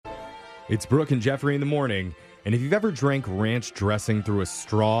It's Brooke and Jeffrey in the morning. And if you've ever drank ranch dressing through a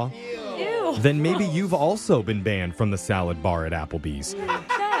straw, then maybe you've also been banned from the salad bar at Applebee's.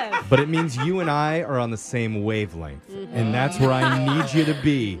 But it means you and I are on the same wavelength. And that's where I need you to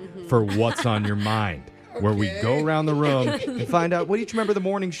be for What's on Your Mind, where we go around the room and find out what each member of the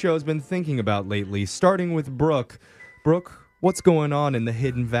morning show has been thinking about lately, starting with Brooke. Brooke, what's going on in the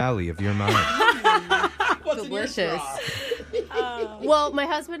hidden valley of your mind? What's delicious. Well, my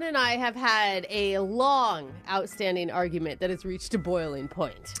husband and I have had a long, outstanding argument that has reached a boiling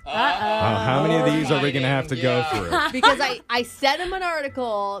point. How many of these are we going to have to go through? Because I sent him an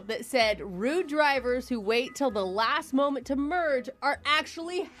article that said rude drivers who wait till the last moment to merge are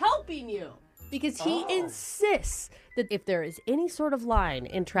actually helping you. Because he insists that if there is any sort of line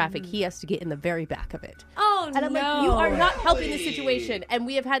in traffic, he has to get in the very back of it. Oh, and I'm like, you are not helping the situation. And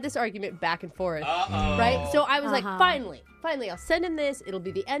we have had this argument back and forth. Right? So I was like, finally, I'll send him this. It'll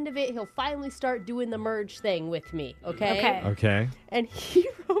be the end of it. He'll finally start doing the merge thing with me. Okay. And he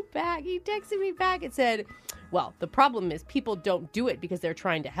wrote back. He texted me back and said, well, the problem is people don't do it because they're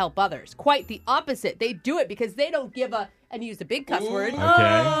trying to help others. Quite the opposite. They do it because they don't give a, and he used a big cuss word, for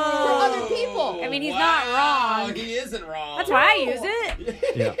other people. I mean, he's not wrong. He isn't wrong. That's why I use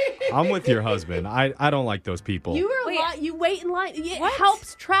it. Yeah, I'm with your husband. I don't like those people. You wait in line. It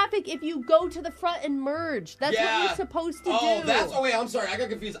helps traffic if you go to the front and merge. That's what you're supposed to do. I'm sorry. I got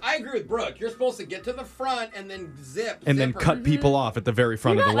confused. I agree with Brooke. You're supposed to get to the front and then zip. And then cut people off at the very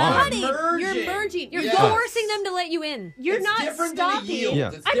front of the line. You're merging. You're forcing them to let you in. You're not stopping.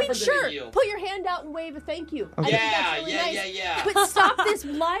 Yeah. I mean, sure. Put your hand out and wave a thank you. Okay. I think that's really nice. But stop this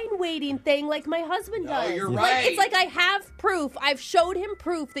line waiting thing like my husband does. Oh, you're right. It's like I have proof. I've showed him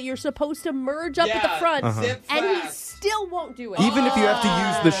proof that you're supposed to merge up at the front, and he still won't do it. Even if you have to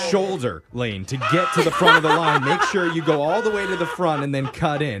use the shoulder lane to get to the front of the line, make sure you go all the way to the front and then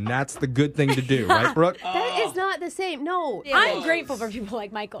cut in. That's the good thing to do, right, Brooke? That is not the same. No. I'm grateful for people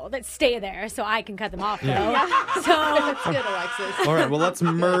like Michael that stay there so I can cut them off, though. So that's good, Alexis. All right, well, let's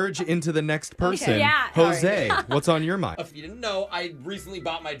merge into the next person. Yeah. Jose, what's on your mind? If you didn't know, I recently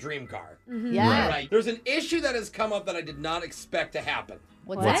bought my dream car. Yeah. Right. There's an issue that has come up that I did not expect to happen.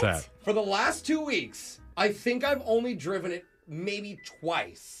 What's that? For the last 2 weeks, I think I've only driven it maybe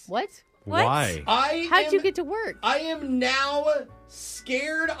twice. What? Why? How'd you get to work? I am now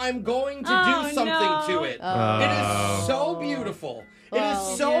scared I'm going to do something to it. It is so beautiful. It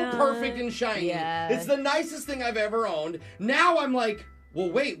is so perfect and shiny. Yeah. It's the nicest thing I've ever owned. Now I'm like, well,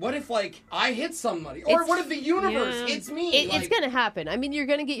 wait, what if, I hit somebody? Or what if the universe hits me? It's going to happen. I mean, you're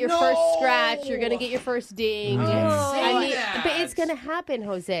going to get your first scratch. You're going to get your first ding. But it's going to happen,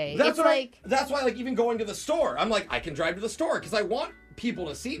 Jose. That's why, even going to the store, I'm like, I can drive to the store because I want people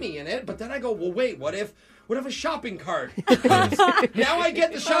to see me in it. But then I go, well, wait, what if a shopping cart? Now I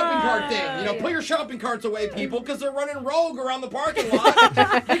get the shopping cart thing. Put your shopping carts away, people, because they're running rogue around the parking lot.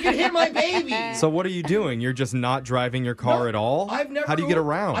 You can hit my baby. So what are you doing? You're just not driving your car at all? How do you get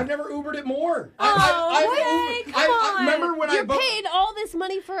around? I've never Ubered it more. I remember when You're paid all this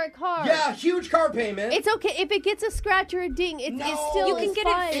money for a car. Yeah, huge car payment. It's okay. If it gets a scratch or a ding, it still you can is get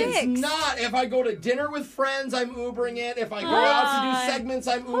fine. it fixed. It's not. If I go to dinner with friends, I'm Ubering it. If I go out to do segments,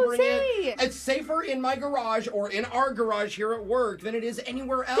 I'm Ubering it. It's safer in my garage or in our garage here at work than it is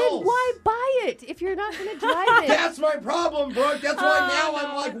anywhere else. Then why buy it if you're not going to drive it? That's my problem, Brooke. That's why now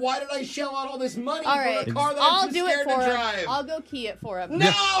I'm like, why did I shell out all this money for a car that I'm too scared to drive? I'll go key it for him.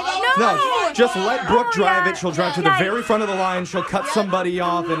 No. Just let Brooke drive it. She'll drive to the very front of the line. She'll cut somebody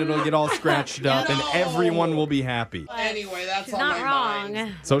off, and it'll get all scratched up, and everyone will be happy. Anyway, that's on not my wrong.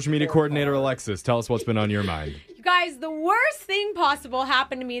 mind. Social media coordinator Alexis, tell us what's been on your mind. You guys, the worst thing possible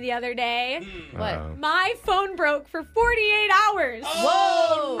happened to me the other day. What? My phone broke for 48 hours.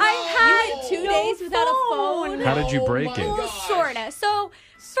 Whoa! I had 2 days without a phone. How did you break it? Well, sorta. So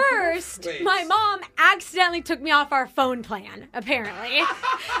first, my mom accidentally took me off our phone plan, apparently.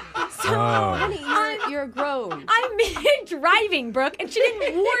 So, Honey, you're grown. I'm mid-driving, Brooke, and she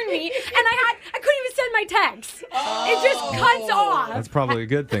didn't warn me, and I couldn't even send my text. It just cuts off. That's probably a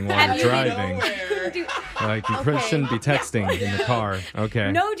good thing while you're driving. Like, you shouldn't be texting in the car.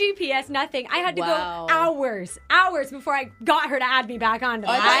 Okay. No GPS, nothing. I had to go hours before I got her to add me back onto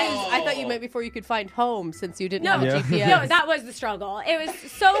that. I thought you meant before you could find home since you didn't have a GPS. No, that was the struggle. It was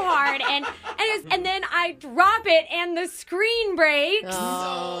so hard, and then I drop it, and the screen breaks.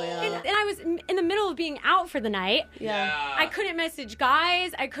 Oh, yeah. And I was in the middle of being out for the night. Yeah. I couldn't message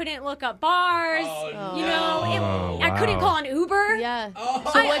guys. I couldn't look up bars. Oh, I couldn't call an Uber. Yeah.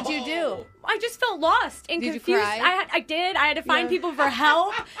 So what'd you do? I just felt lost and Did you confused. cry? I did. I had to find people for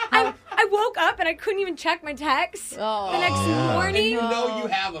help. I woke up and I couldn't even check my texts the next morning. You know you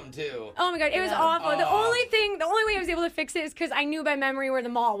have them too. Oh my God, it was awful. The only way I was able to fix it is because I knew by memory where the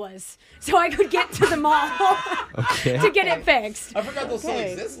mall was, so I could get to the mall to get it fixed. I forgot those still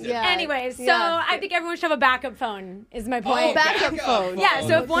existed. Yeah. Anyways, so I think everyone should have a backup phone. Is my point. Backup phone. Yeah.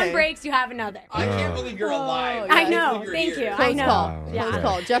 So if one breaks, you have another. I can't believe you're alive. yeah. I know. You're Thank here. you. Close I know. call. Yeah. Close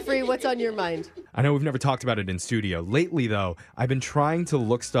call. Jeffrey, what's on your mind? I know we've never talked about it in studio. Lately, though, I've been trying to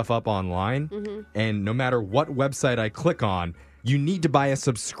look stuff up online, and no matter what website I click on, you need to buy a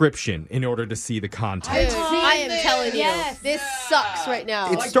subscription in order to see the content. Dude, I am telling you, Yes. this sucks right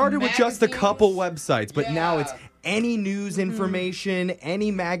now. It Like started with just a magazines? couple websites, but now Yeah. it's any news information, any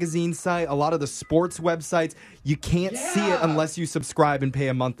magazine site, a lot of the sports websites. You can't see it Yeah. unless you subscribe and pay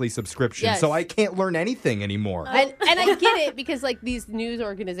a monthly subscription. Yes. So I can't learn anything anymore. And I get it because like these news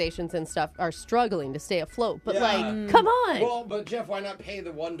organizations and stuff are struggling to stay afloat. But Yeah. like, come on. Well, but Jeff, why not pay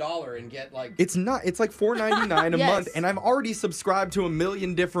the $1 and get like? It's not. It's like $4.99 a Yes. month, and I've already subscribed to a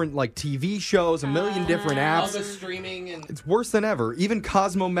million different like TV shows, a million different all apps. the streaming and It's worse than ever. Even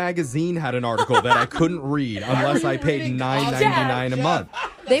Cosmo Magazine had an article that I couldn't read unless I paid reading $9.99 a Jeff. month.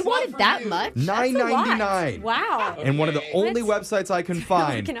 They That's not wanted for that you. much? $9.99. Wow. And one of the Okay. only That's- websites I can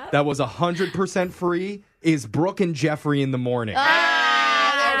find looking up. that was 100% free is Brooke and Jeffrey in the morning.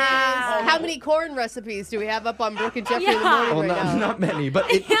 Ah, there it is. How many corn recipes do we have up on Brooke and Jeffrey in the Yeah. morning Well, right now? not many,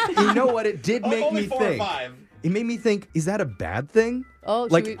 but you know what? It did make only me 4 or think. 5. It made me think, is that a bad thing? Oh,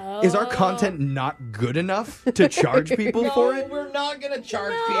 should Like, we- is our content not good enough to charge people for it? We're not gonna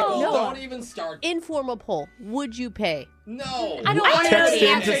charge people. No. Don't even start. Informal poll. Would you pay? No. I don't want to know Text the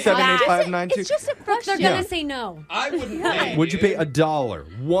in answer to to that. 78592. It's just a They're question. Yeah. gonna say no. I wouldn't pay. Would you pay dude. $1,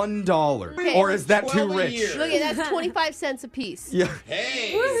 $1, or is that too 12 a rich? year. Look at that's 25 cents a piece. Yeah.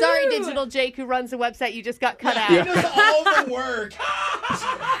 Hey. Sorry, Digital Jake, who runs the website. You just got cut out. He does all the work.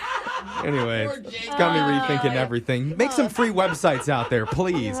 Anyway, Poor it's Jake. got me rethinking everything. Make some free websites out there,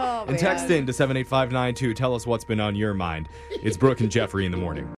 please. Oh, And text man. in to 78592. Tell us what's been on your mind. It's Brooke and Jeffrey in the morning.